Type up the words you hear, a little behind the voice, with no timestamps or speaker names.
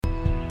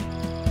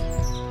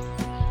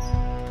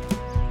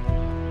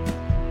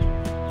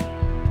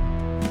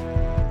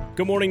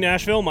Good morning,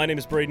 Nashville. My name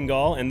is Braden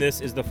Gall, and this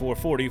is the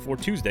 440 for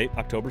Tuesday,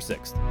 October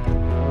 6th.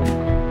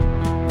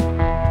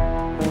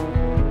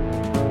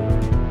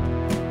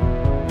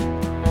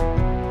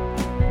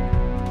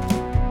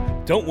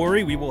 Don't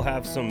worry, we will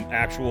have some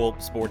actual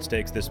sports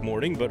takes this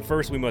morning, but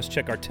first we must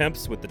check our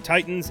temps with the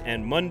Titans,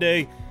 and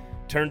Monday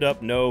turned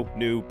up no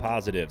new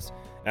positives.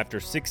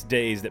 After 6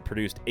 days that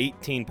produced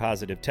 18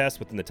 positive tests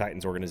within the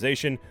Titans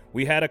organization,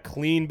 we had a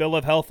clean bill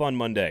of health on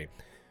Monday,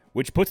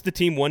 which puts the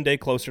team one day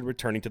closer to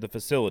returning to the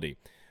facility,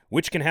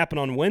 which can happen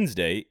on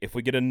Wednesday if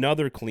we get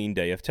another clean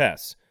day of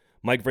tests.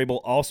 Mike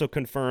Vrabel also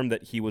confirmed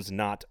that he was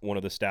not one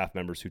of the staff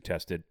members who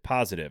tested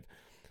positive.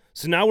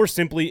 So now we're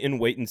simply in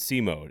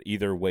wait-and-see mode,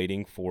 either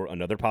waiting for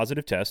another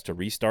positive test to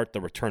restart the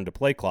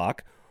return-to-play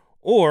clock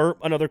or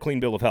another clean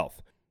bill of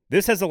health.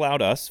 This has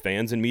allowed us,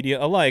 fans and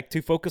media alike,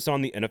 to focus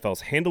on the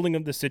NFL's handling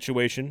of the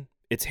situation,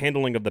 its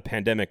handling of the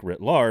pandemic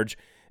writ large,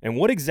 and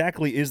what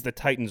exactly is the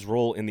Titans'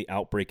 role in the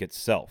outbreak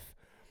itself.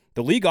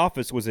 The league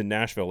office was in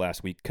Nashville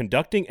last week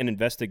conducting an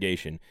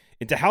investigation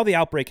into how the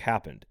outbreak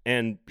happened,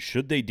 and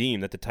should they deem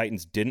that the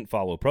Titans didn't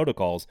follow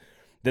protocols,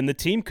 then the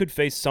team could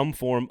face some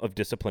form of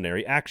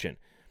disciplinary action.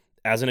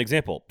 As an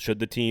example, should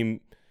the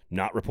team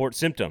not report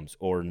symptoms,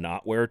 or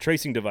not wear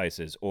tracing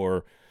devices,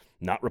 or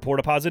not report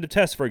a positive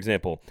test, for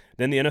example,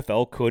 then the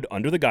NFL could,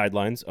 under the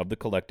guidelines of the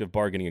collective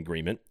bargaining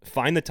agreement,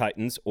 fine the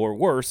Titans, or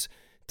worse,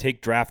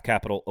 take draft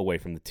capital away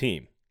from the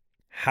team.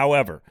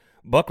 However,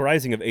 Buck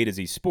Reising of A to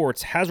Z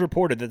Sports has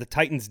reported that the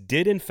Titans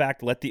did in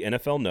fact let the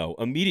NFL know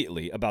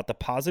immediately about the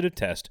positive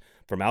test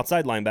from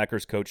outside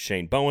linebackers coach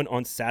Shane Bowen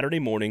on Saturday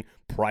morning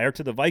prior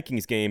to the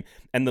Vikings game,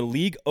 and the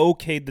league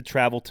okayed the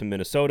travel to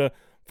Minnesota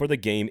for the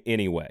game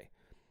anyway.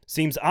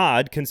 Seems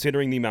odd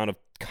considering the amount of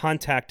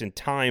contact and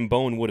time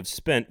Bowen would have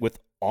spent with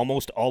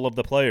almost all of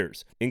the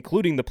players,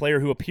 including the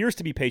player who appears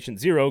to be patient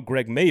zero,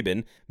 Greg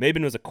Mabin.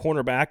 Mabin was a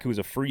cornerback who was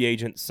a free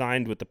agent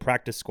signed with the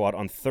practice squad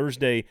on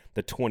Thursday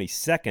the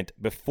 22nd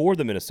before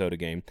the Minnesota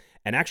game,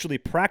 and actually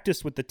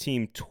practiced with the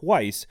team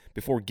twice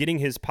before getting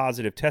his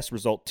positive test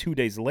result 2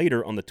 days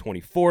later on the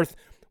 24th,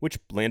 which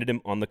landed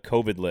him on the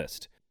COVID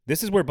list.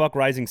 This is where Buck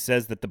Reising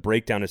says that the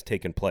breakdown has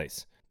taken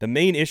place. The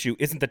main issue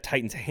isn't the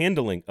Titans'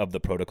 handling of the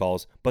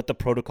protocols, but the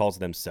protocols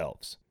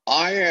themselves.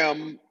 I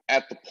am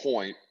at the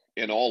point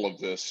in all of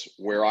this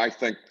where I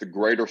think the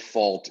greater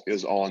fault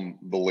is on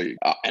the league.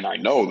 And I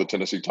know the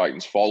Tennessee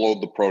Titans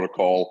followed the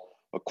protocol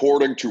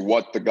according to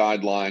what the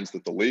guidelines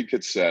that the league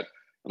had set.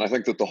 And I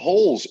think that the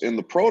holes in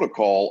the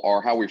protocol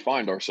are how we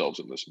find ourselves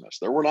in this mess.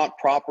 There were not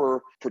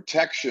proper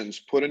protections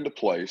put into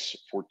place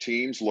for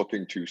teams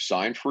looking to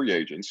sign free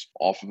agents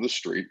off of the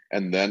street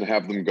and then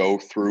have them go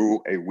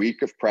through a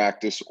week of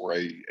practice or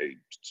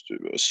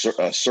a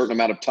certain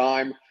amount of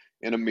time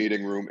in a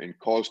meeting room in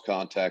close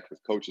contact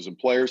with coaches and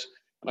players.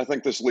 And I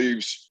think this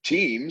leaves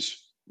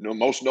teams,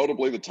 most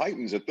notably the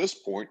Titans at this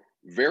point,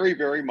 very,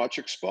 very much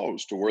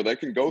exposed to where they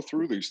can go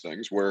through these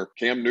things, where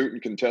Cam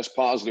Newton can test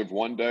positive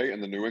one day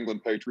and the New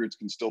England Patriots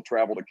can still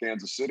travel to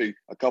Kansas City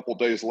a couple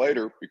days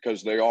later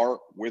because they are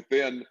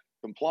within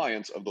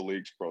compliance of the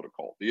league's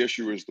protocol. The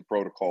issue is the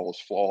protocol is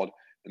flawed,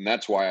 and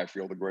that's why I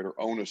feel the greater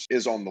onus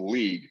is on the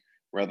league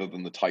rather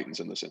than the Titans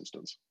in this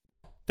instance.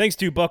 Thanks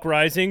to Buck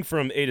Reising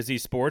from A to Z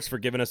Sports for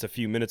giving us a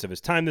few minutes of his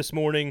time this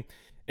morning.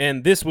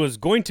 And this was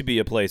going to be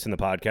a place in the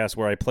podcast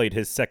where I played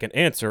his second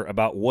answer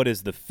about what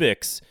is the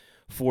fix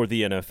for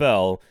the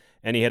NFL,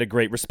 and he had a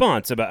great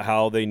response about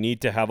how they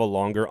need to have a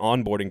longer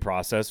onboarding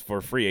process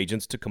for free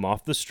agents to come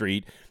off the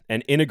street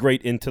and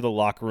integrate into the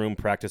locker room,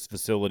 practice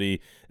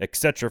facility,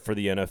 etc. for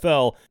the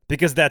NFL,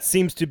 because that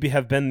seems to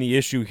have been the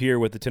issue here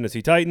with the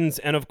Tennessee Titans.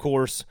 And of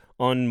course,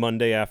 on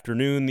Monday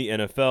afternoon, the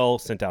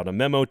NFL sent out a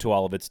memo to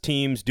all of its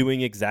teams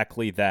doing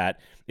exactly that.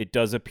 It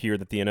does appear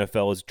that the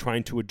NFL is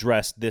trying to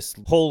address this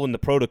hole in the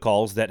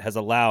protocols that has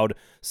allowed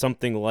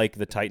something like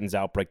the Titans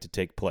outbreak to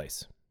take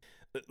place.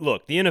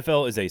 Look, the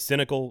NFL is a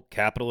cynical,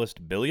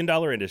 capitalist,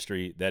 billion-dollar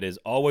industry that is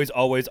always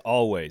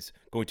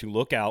going to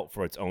look out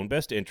for its own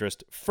best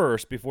interest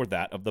first before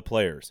that of the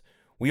players.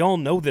 We all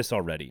know this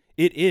already.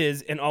 It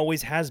is and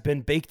always has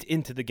been baked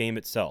into the game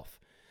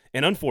itself.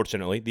 And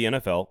unfortunately, the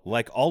NFL,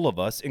 like all of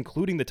us,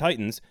 including the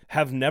Titans,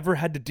 have never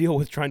had to deal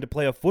with trying to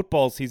play a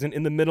football season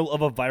in the middle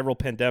of a viral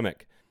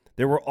pandemic.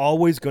 There were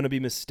always going to be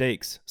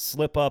mistakes,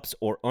 slip-ups,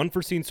 or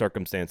unforeseen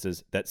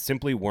circumstances that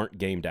simply weren't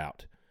gamed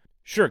out.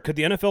 Sure, could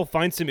the NFL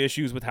find some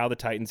issues with how the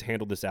Titans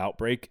handled this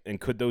outbreak,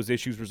 and could those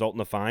issues result in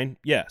a fine?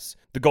 Yes.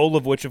 The goal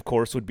of which, of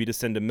course, would be to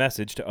send a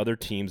message to other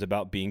teams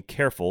about being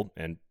careful,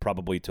 and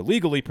probably to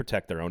legally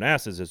protect their own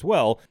asses as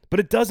well. But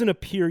it doesn't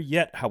appear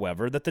yet,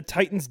 however, that the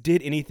Titans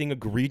did anything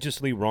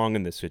egregiously wrong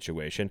in this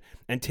situation,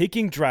 and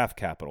taking draft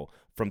capital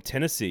from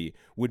Tennessee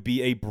would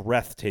be a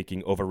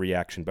breathtaking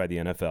overreaction by the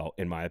NFL,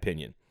 in my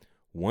opinion.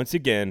 Once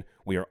again,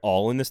 we are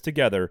all in this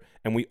together,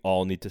 and we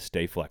all need to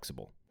stay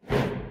flexible.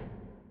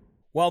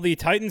 While the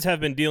Titans have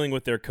been dealing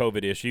with their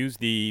COVID issues,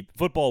 the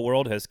football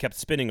world has kept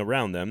spinning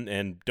around them,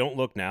 and don't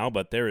look now,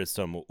 but there is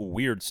some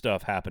weird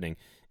stuff happening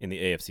in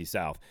the AFC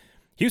South.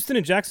 Houston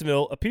and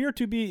Jacksonville appear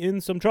to be in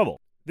some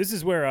trouble. This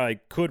is where I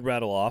could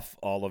rattle off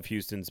all of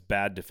Houston's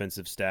bad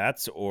defensive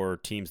stats or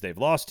teams they've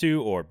lost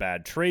to or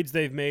bad trades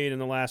they've made in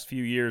the last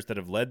few years that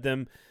have led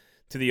them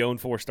to the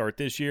 0-4 start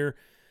this year.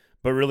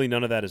 But really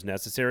none of that is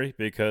necessary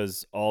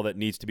because all that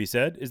needs to be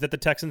said is that the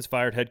Texans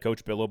fired head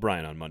coach Bill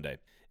O'Brien on Monday.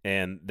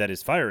 And that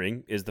his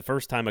firing is the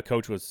first time a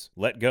coach was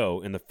let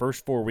go in the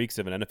first 4 weeks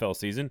of an NFL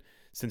season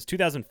since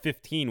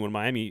 2015 when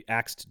Miami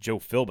axed Joe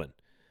Philbin.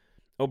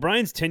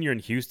 O'Brien's tenure in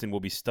Houston will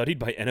be studied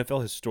by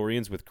NFL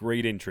historians with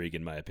great intrigue,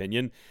 in my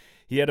opinion.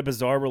 He had a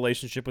bizarre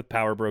relationship with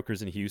power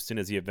brokers in Houston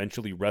as he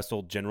eventually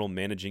wrestled general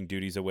managing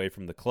duties away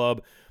from the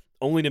club,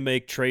 only to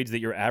make trades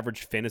that your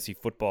average fantasy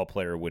football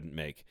player wouldn't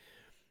make.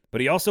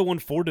 But he also won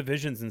 4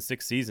 divisions in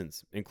 6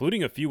 seasons,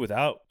 including a few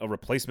without a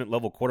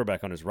replacement-level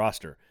quarterback on his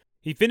roster.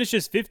 He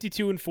finishes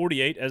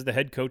 52-48 as the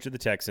head coach of the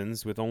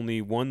Texans, with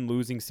only 1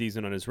 losing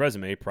season on his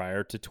resume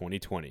prior to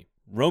 2020.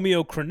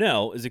 Romeo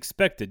Crennel is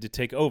expected to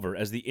take over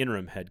as the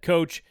interim head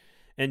coach,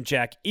 and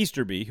Jack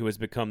Easterby, who has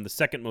become the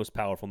second most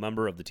powerful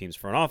member of the team's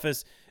front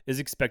office, is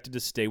expected to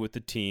stay with the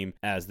team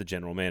as the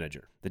general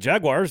manager. The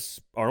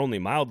Jaguars are only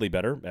mildly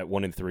better at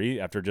 1-3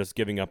 after just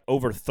giving up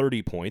over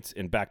 30 points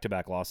in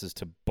back-to-back losses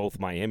to both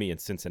Miami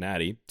and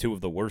Cincinnati, 2 of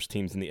the worst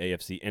teams in the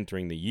AFC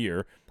entering the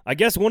year. I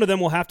guess one of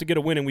them will have to get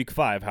a win in Week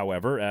 5,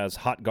 however, as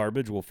Hot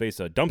Garbage will face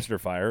a dumpster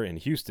fire in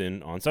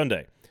Houston on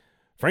Sunday.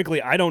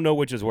 Frankly, I don't know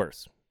which is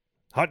worse.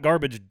 Hot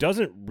Garbage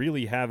doesn't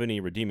really have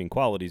any redeeming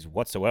qualities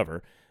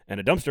whatsoever, and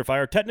a dumpster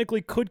fire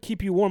technically could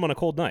keep you warm on a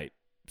cold night.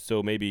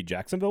 So maybe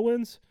Jacksonville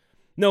wins?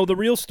 No, the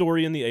real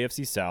story in the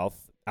AFC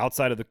South,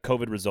 outside of the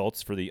COVID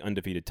results for the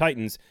undefeated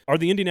Titans, are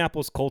the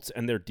Indianapolis Colts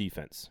and their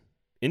defense.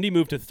 Indy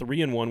moved to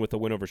 3-1 with a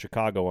win over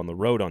Chicago on the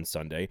road on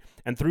Sunday,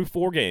 and through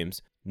 4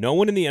 games, no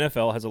one in the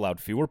NFL has allowed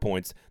fewer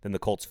points than the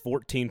Colts'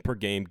 14 per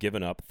game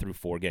given up through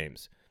 4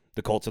 games.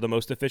 The Colts are the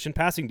most efficient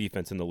passing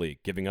defense in the league,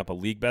 giving up a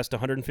league-best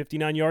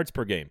 159 yards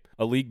per game,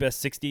 a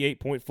league-best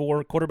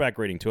 68.4 quarterback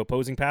rating to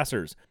opposing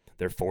passers.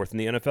 They're 4th in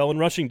the NFL in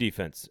rushing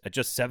defense, at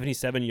just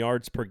 77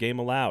 yards per game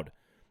allowed.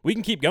 We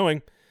can keep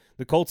going.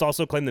 The Colts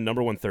also claim the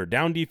number 1 third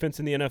down defense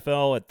in the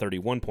NFL at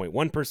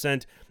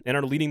 31.1% and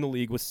are leading the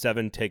league with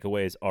 7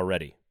 takeaways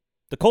already.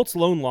 The Colts'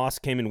 lone loss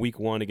came in Week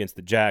 1 against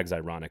the Jags,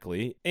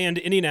 ironically, and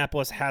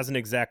Indianapolis hasn't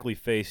exactly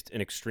faced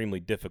an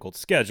extremely difficult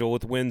schedule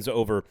with wins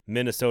over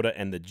Minnesota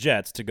and the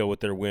Jets to go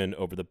with their win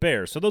over the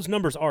Bears, so those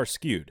numbers are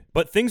skewed.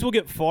 But things will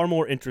get far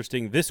more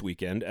interesting this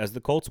weekend as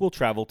the Colts will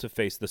travel to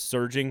face the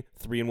surging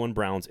 3-1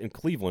 Browns in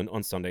Cleveland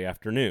on Sunday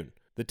afternoon.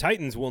 The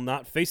Titans will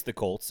not face the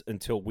Colts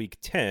until Week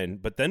 10,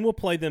 but then will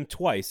play them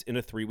twice in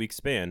a 3-week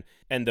span,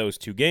 and those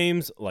 2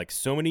 games, like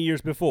so many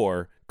years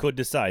before, could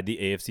decide the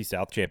AFC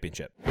South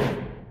Championship.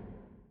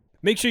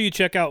 Make sure you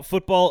check out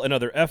Football and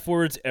Other F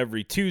Words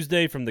every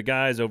Tuesday from the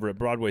guys over at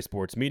Broadway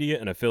Sports Media,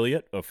 an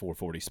affiliate of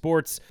 440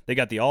 Sports. They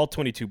got the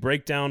All-22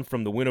 breakdown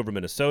from the win over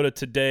Minnesota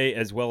today,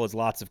 as well as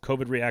lots of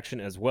COVID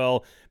reaction as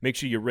well. Make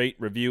sure you rate,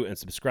 review, and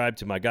subscribe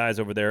to my guys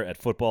over there at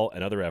Football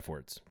and Other F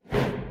Words.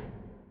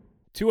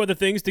 2 other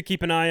things to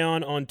keep an eye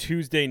on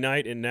Tuesday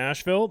night in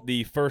Nashville.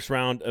 The first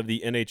round of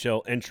the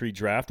NHL entry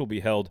draft will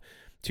be held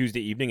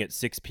Tuesday evening at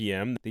 6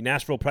 p.m. The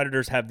Nashville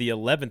Predators have the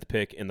 11th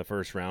pick in the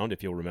first round,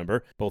 if you'll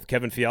remember. Both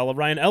Kevin Fiala,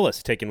 Ryan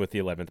Ellis taken with the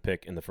 11th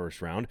pick in the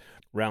first round.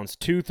 Rounds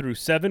 2 through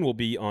 7 will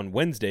be on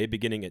Wednesday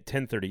beginning at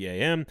 10:30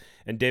 a.m.,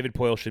 and David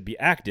Poyle should be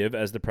active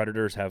as the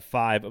Predators have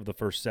 5 of the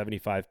first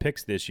 75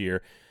 picks this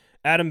year.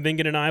 Adam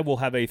Vingan and I will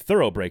have a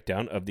thorough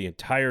breakdown of the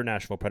entire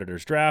Nashville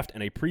Predators draft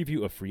and a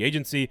preview of free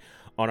agency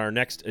on our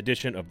next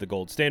edition of The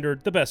Gold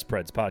Standard, the best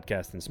Preds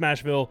podcast in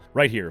Smashville,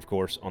 right here, of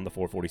course, on the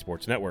 440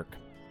 Sports Network.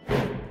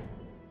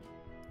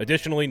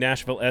 Additionally,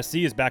 Nashville SC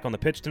is back on the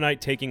pitch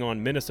tonight, taking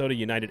on Minnesota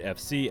United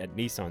FC at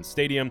Nissan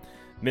Stadium.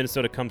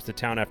 Minnesota comes to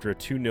town after a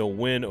 2-0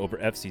 win over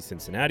FC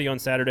Cincinnati on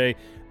Saturday,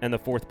 and the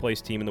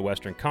 4th-place team in the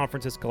Western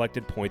Conference has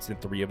collected points in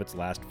 3 of its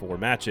last 4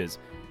 matches.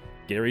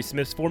 Gary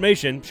Smith's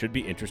formation should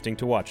be interesting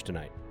to watch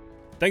tonight.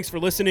 Thanks for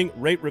listening.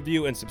 Rate,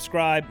 review, and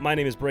subscribe. My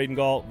name is Braden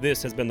Gall.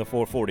 This has been the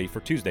 440 for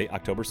Tuesday,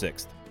 October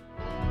 6th.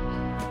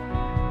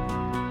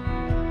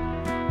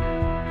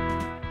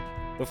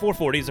 The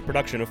 440 is a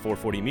production of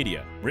 440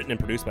 Media, written and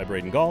produced by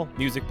Braden Gall,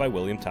 music by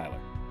William Tyler.